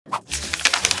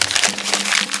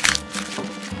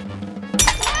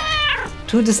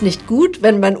Tut es nicht gut,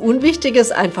 wenn man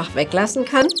Unwichtiges einfach weglassen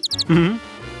kann?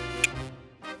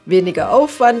 Weniger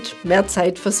Aufwand, mehr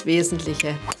Zeit fürs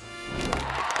Wesentliche.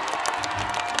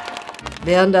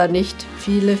 Wären da nicht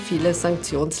viele, viele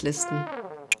Sanktionslisten?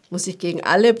 Muss ich gegen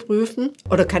alle prüfen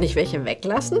oder kann ich welche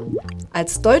weglassen?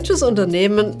 Als deutsches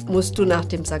Unternehmen musst du nach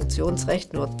dem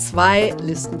Sanktionsrecht nur 2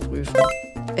 Listen prüfen.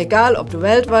 Egal, ob du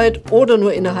weltweit oder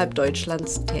nur innerhalb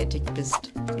Deutschlands tätig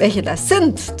bist. Welche das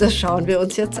sind, das schauen wir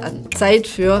uns jetzt an. Zeit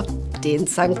für den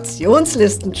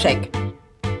Sanktionslistencheck.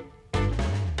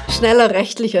 Schneller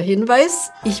rechtlicher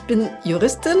Hinweis, ich bin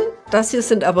Juristin, das hier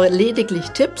sind aber lediglich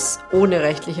Tipps ohne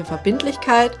rechtliche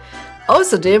Verbindlichkeit.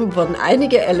 Außerdem wurden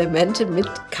einige Elemente mit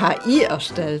KI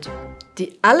erstellt.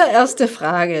 Die allererste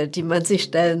Frage, die man sich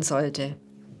stellen sollte: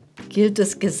 Gilt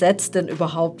das Gesetz denn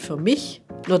überhaupt für mich?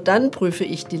 Nur dann prüfe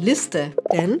ich die Liste,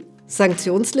 denn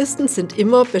Sanktionslisten sind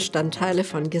immer Bestandteile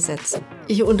von Gesetzen.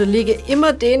 Ich unterliege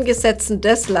immer den Gesetzen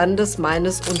des Landes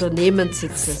meines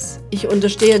Unternehmenssitzes. Ich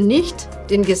unterstehe nicht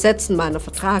den Gesetzen meiner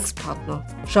Vertragspartner.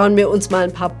 Schauen wir uns mal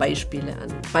ein paar Beispiele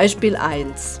an. Beispiel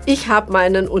 1. Ich habe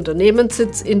meinen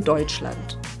Unternehmenssitz in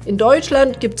Deutschland. In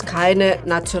Deutschland gibt es keine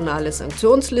nationale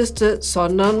Sanktionsliste,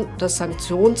 sondern das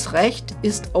Sanktionsrecht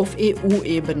ist auf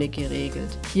EU-Ebene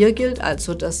geregelt. Hier gilt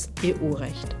also das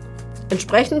EU-Recht.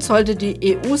 Entsprechend sollte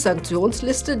die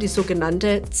EU-Sanktionsliste, die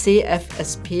sogenannte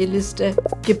CFSP-Liste,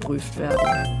 geprüft werden.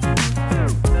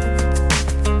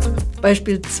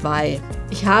 Beispiel 2.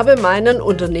 Ich habe meinen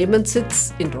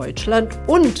Unternehmenssitz in Deutschland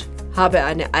und habe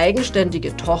eine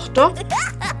eigenständige Tochter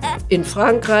in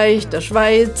Frankreich, der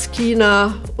Schweiz,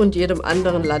 China und jedem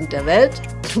anderen Land der Welt.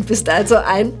 Du bist also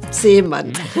ein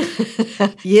Seemann.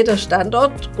 Jeder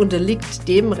Standort unterliegt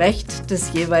dem Recht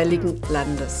des jeweiligen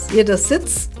Landes. Jeder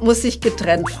Sitz muss sich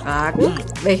getrennt fragen,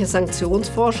 welche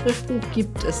Sanktionsvorschriften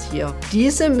gibt es hier.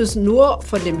 Diese müssen nur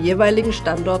von dem jeweiligen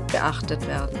Standort beachtet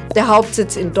werden. Der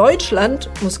Hauptsitz in Deutschland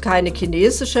muss keine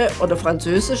chinesische oder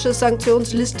französische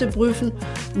Sanktionsliste prüfen,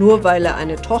 nur weil er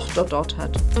eine Tochter dort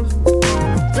hat.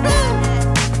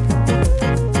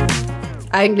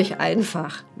 Eigentlich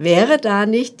einfach. Wäre da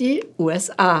nicht die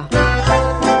USA?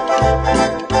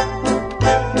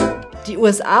 Die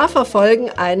USA verfolgen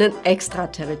einen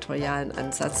extraterritorialen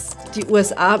Ansatz. Die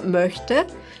USA möchte,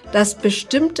 dass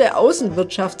bestimmte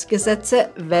Außenwirtschaftsgesetze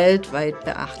weltweit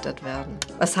beachtet werden.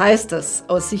 Was heißt das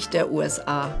aus Sicht der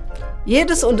USA?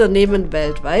 Jedes Unternehmen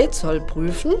weltweit soll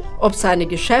prüfen, ob seine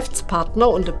Geschäftspartner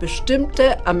unter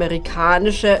bestimmte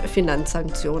amerikanische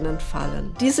Finanzsanktionen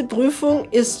fallen. Diese Prüfung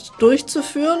ist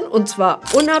durchzuführen und zwar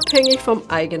unabhängig vom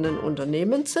eigenen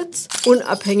Unternehmenssitz,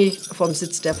 unabhängig vom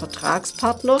Sitz der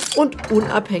Vertragspartner und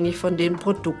unabhängig von den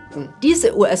Produkten.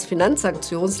 Diese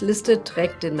US-Finanzsanktionsliste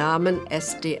trägt den Namen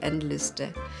SDN-Liste,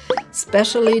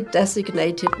 Specially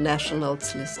Designated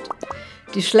Nationals List.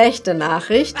 Die schlechte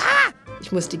Nachricht: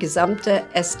 Ich muss die gesamte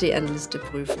SDN-Liste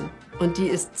prüfen und die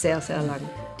ist sehr, sehr lang.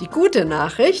 Die gute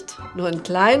Nachricht: Nur ein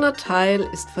kleiner Teil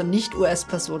ist von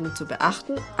Nicht-US-Personen zu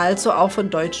beachten, also auch von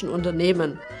deutschen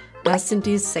Unternehmen. Das sind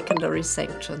die Secondary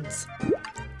Sanctions.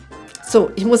 So,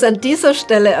 ich muss an dieser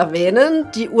Stelle erwähnen,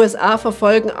 die USA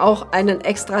verfolgen auch einen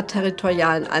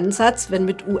extraterritorialen Ansatz, wenn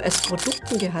mit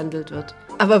US-Produkten gehandelt wird.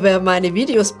 Aber wer meine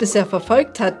Videos bisher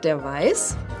verfolgt hat, der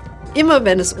weiß, immer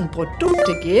wenn es um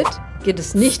Produkte geht, geht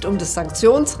es nicht um das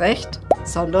Sanktionsrecht,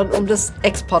 sondern um das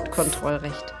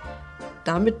Exportkontrollrecht.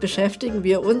 Damit beschäftigen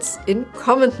wir uns in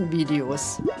kommenden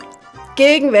Videos.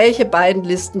 Gegen welche beiden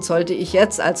Listen sollte ich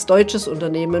jetzt als deutsches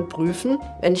Unternehmen prüfen,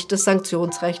 wenn ich das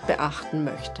Sanktionsrecht beachten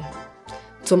möchte?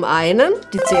 Zum einen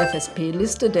die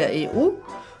CFSP-Liste der EU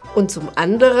und zum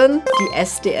anderen die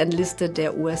SDN-Liste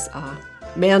der USA.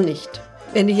 Mehr nicht.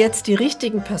 Wenn ihr jetzt die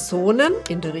richtigen Personen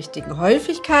in der richtigen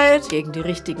Häufigkeit gegen die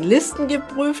richtigen Listen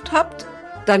geprüft habt,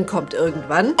 dann kommt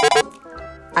irgendwann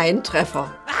ein Treffer.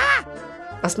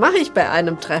 Was mache ich bei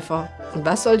einem Treffer und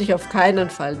was sollte ich auf keinen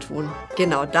Fall tun?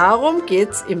 Genau darum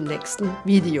geht's im nächsten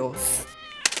Video.